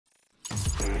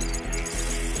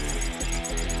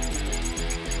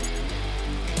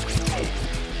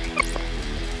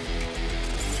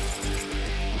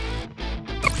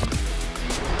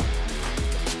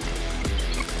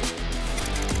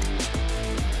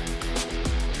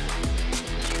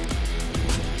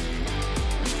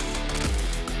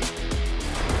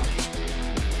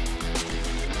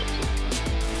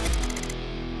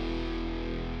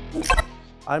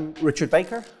I'm Richard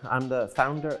Baker. I'm the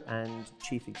founder and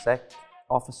chief exec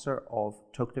officer of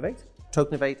Tokenovate.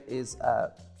 Tokenovate is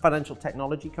a financial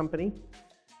technology company,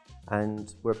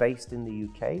 and we're based in the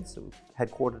UK, so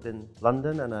headquartered in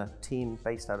London, and a team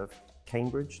based out of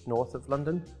Cambridge, north of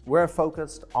London. We're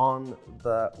focused on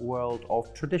the world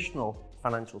of traditional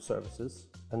financial services,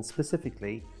 and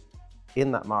specifically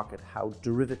in that market, how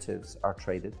derivatives are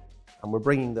traded. And we're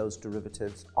bringing those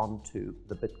derivatives onto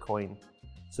the Bitcoin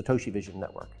Satoshi Vision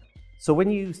network. So when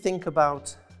you think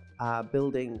about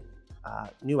building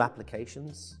new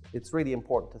applications, it's really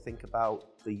important to think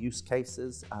about the use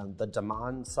cases and the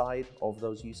demand side of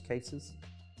those use cases.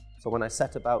 So when I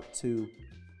set about to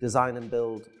design and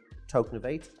build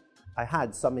Tokenovate, I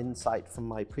had some insight from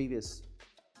my previous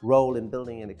role in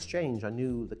building an exchange. I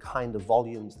knew the kind of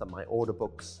volumes that my order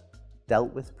books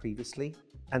dealt with previously.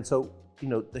 And so,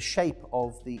 the shape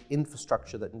of the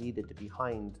infrastructure that needed to be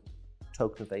behind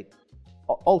Tokenovate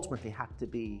ultimately had to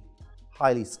be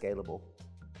highly scalable.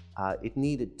 It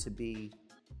needed to be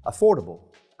affordable.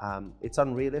 It's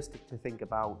unrealistic to think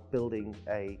about building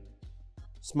a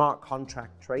smart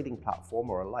contract trading platform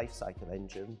or a lifecycle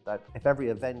engine that if every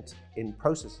event in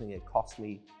processing it cost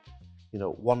me,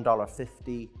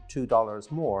 $1.50,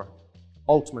 $2 more,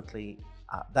 ultimately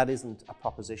that isn't a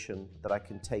proposition that I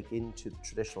can take into the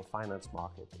traditional finance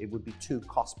market. It would be too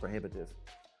cost prohibitive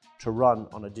to run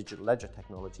on a digital ledger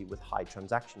technology with high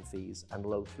transaction fees and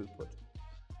low throughput.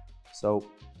 So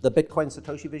the Bitcoin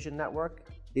Satoshi Vision network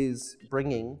is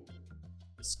bringing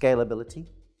scalability,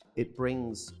 it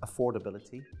brings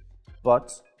affordability,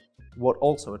 but what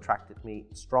also attracted me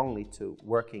strongly to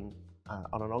working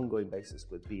on an ongoing basis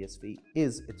with BSV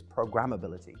is its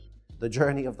programmability. The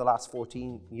journey of the last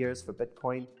 14 years for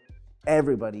Bitcoin,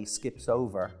 everybody skips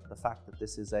over the fact that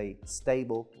this is a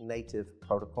stable native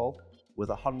protocol with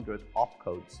 100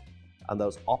 opcodes, and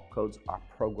those opcodes are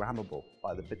programmable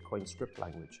by the Bitcoin script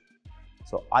language.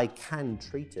 So I can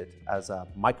treat it as a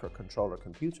microcontroller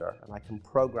computer, and I can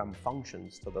program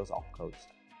functions to those opcodes.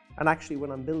 And actually,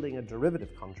 when I'm building a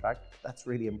derivative contract, that's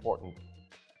really important.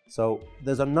 So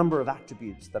there's a number of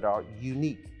attributes that are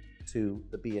unique to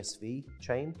the BSV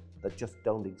chain that just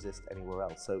don't exist anywhere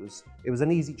else. So it was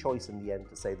an easy choice in the end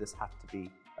to say this had to be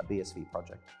a BSV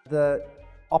project. The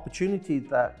opportunity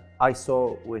that I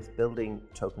saw with building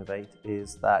Tokenovate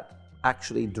is that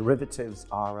actually derivatives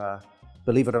are,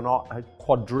 believe it or not, a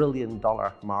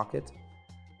quadrillion-dollar market.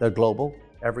 They're global.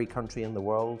 Every country in the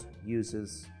world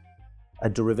uses a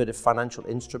derivative financial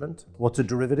instrument. What's a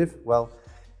derivative? Well,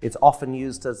 it's often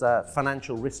used as a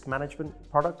financial risk management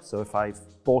product. So if I've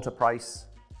bought a price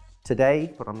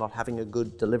today, but I'm not having a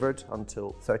good delivered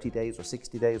until 30 days or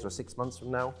 60 days or 6 months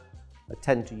from now, I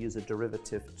tend to use a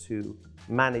derivative to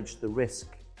manage the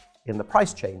risk in the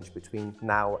price change between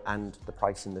now and the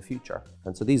price in the future.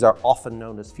 And so these are often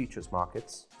known as futures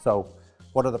markets. So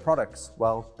what are the products?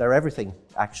 Well, they're everything,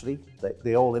 actually.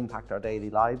 They all impact our daily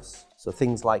lives. So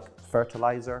things like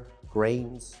fertilizer,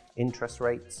 grains, interest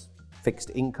rates,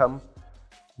 fixed income,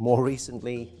 more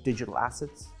recently, digital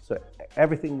assets. So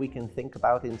everything we can think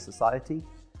about in society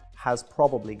has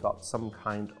probably got some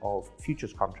kind of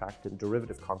futures contract and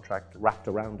derivative contract wrapped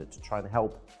around it to try and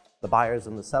help the buyers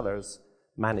and the sellers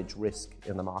manage risk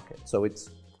in the market. So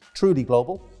it's truly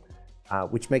global,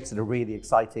 which makes it a really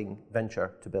exciting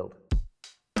venture to build.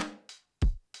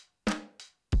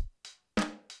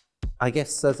 I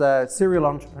guess as a serial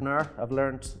entrepreneur, I've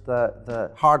learned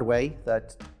the hard way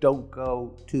that don't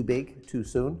go too big too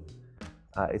soon.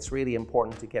 It's really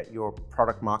important to get your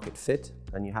product market fit,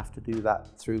 and you have to do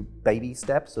that through baby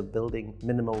steps of building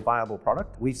minimal viable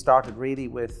product. We started really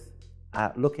with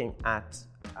looking at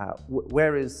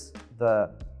where is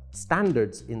the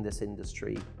standards in this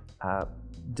industry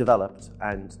developed,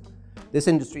 and this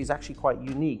industry is actually quite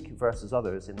unique versus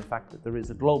others in the fact that there is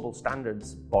a global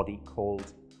standards body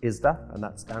called ISDA, and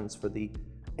that stands for the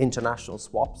International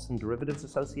Swaps and Derivatives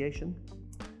Association.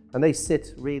 And they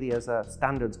sit really as a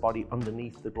standards body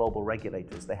underneath the global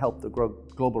regulators. They help the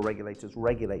global regulators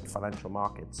regulate financial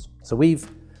markets. So we've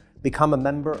become a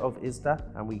member of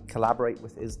ISDA, and we collaborate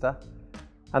with ISDA.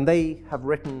 And they have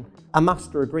written a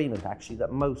master agreement, actually,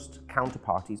 that most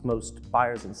counterparties, most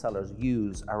buyers and sellers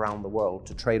use around the world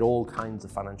to trade all kinds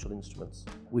of financial instruments.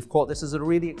 We've caught this as a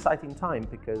really exciting time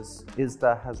because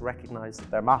ISDA has recognized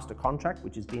that their master contract,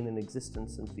 which has been in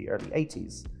existence since the early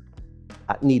 80s,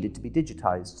 needed to be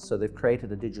digitized. So they've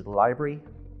created a digital library,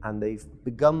 and they've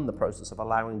begun the process of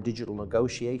allowing digital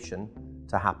negotiation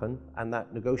to happen, and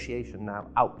that negotiation now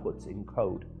outputs in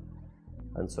code.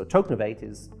 And so Tokenovate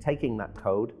is taking that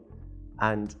code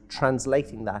and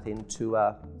translating that into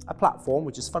a platform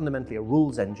which is fundamentally a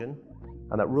rules engine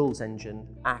And that rules engine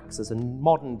acts as a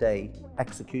modern day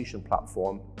execution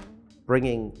platform,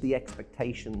 bringing the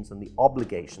expectations and the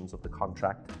obligations of the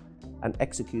contract and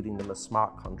executing them as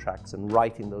smart contracts and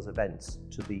writing those events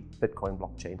to the Bitcoin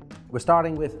blockchain. We're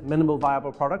starting with minimal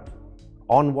viable product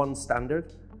on one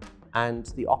standard, and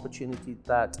the opportunity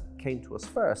that came to us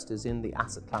first is in the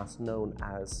asset class known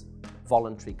as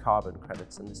voluntary carbon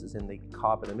credits, and this is in the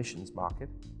carbon emissions market.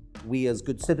 We as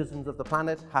good citizens of the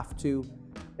planet have to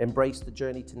embrace the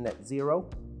journey to net zero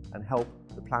and help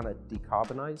the planet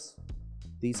decarbonize.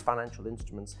 These financial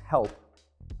instruments help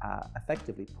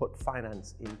effectively put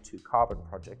finance into carbon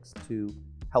projects to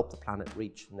help the planet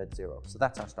reach net zero. So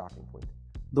that's our starting point.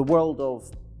 The world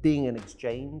of being an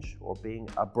exchange or being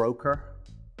a broker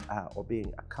or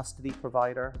being a custody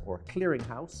provider or a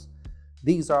clearinghouse,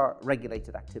 these are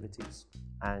regulated activities.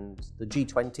 And the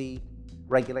G20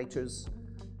 regulators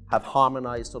have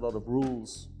harmonized a lot of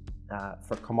rules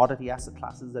for commodity asset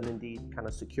classes and indeed kind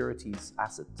of securities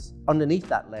assets. Underneath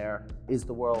that layer is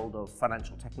the world of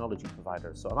financial technology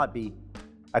providers. So it might be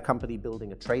a company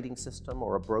building a trading system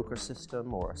or a broker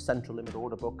system or a central limit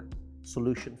order book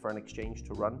solution for an exchange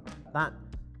to run. That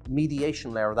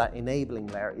mediation layer, or that enabling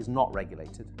layer, is not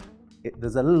regulated.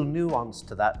 There's a little nuance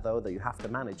to that though that you have to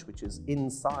manage, which is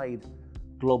inside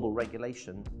global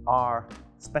regulation are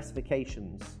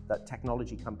specifications that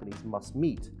technology companies must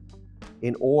meet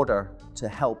in order to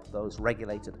help those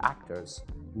regulated actors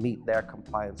meet their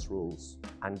compliance rules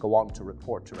and go on to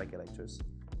report to regulators.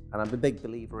 And I'm a big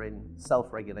believer in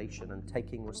self-regulation and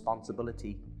taking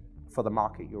responsibility for the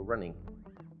market you're running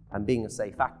and being a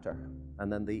safe actor.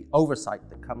 And then the oversight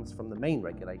that comes from the main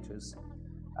regulators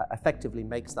effectively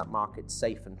makes that market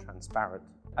safe and transparent.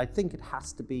 I think it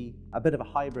has to be a bit of a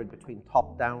hybrid between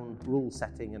top-down rule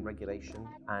setting and regulation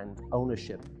and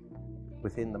ownership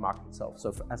within the market itself.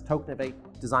 So as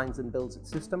Tokenovate designs and builds its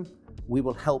system, we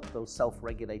will help those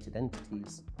self-regulated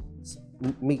entities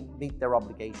meet their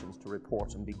obligations to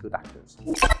report and be good actors.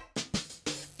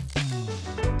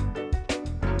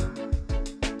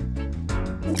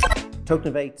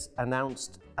 Tokenovate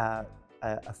announced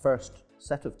a first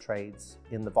set of trades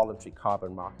in the voluntary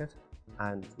carbon market,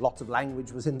 and lots of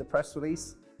language was in the press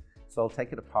release, so I'll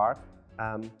take it apart.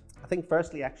 I think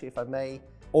firstly, actually, if I may,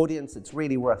 audience, it's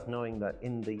really worth knowing that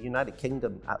in the United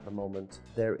Kingdom at the moment,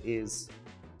 there is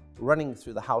running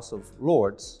through the House of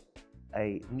Lords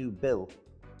a new bill,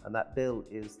 and that bill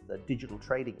is the Digital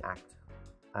Trading Act.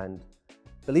 And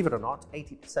believe it or not,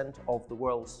 80% of the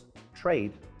world's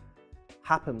trade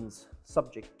happens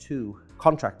subject to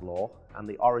contract law, and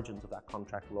the origins of that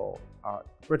contract law are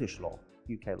British law,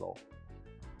 UK law.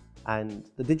 And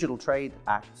the Digital Trade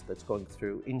Act that's going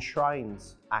through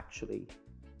enshrines actually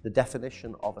the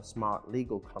definition of a smart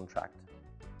legal contract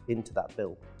into that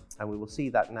bill. And we will see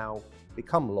that now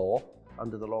become law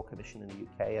under the Law Commission in the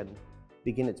UK and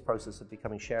begin its process of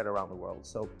becoming shared around the world.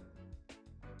 So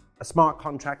a smart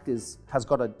contract has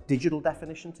got a digital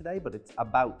definition today, but it's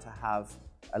about to have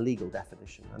a legal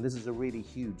definition. And this is a really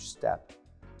huge step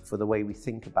for the way we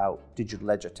think about digital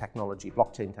ledger technology,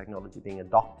 blockchain technology being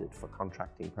adopted for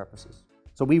contracting purposes.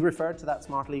 So we refer to that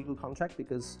smart legal contract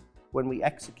because when we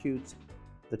execute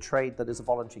the trade that is a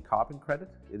voluntary carbon credit,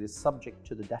 it is subject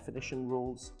to the definition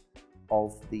rules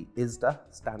of the ISDA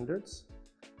standards.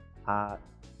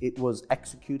 It was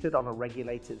executed on a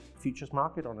regulated futures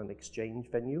market on an exchange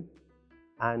venue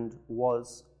and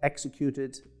was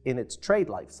executed in its trade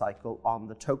life cycle on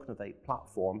the Tokenovate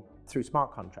platform through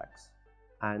smart contracts.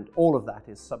 And all of that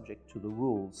is subject to the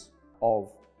rules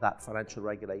of that financial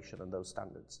regulation and those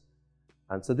standards.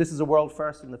 And so this is a world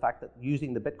first in the fact that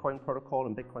using the Bitcoin protocol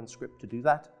and Bitcoin script to do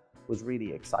that was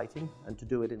really exciting, and to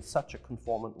do it in such a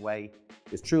conformant way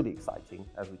is truly exciting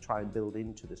as we try and build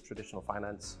into this traditional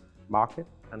finance market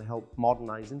and help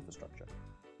modernize infrastructure.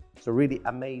 So really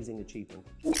amazing achievement.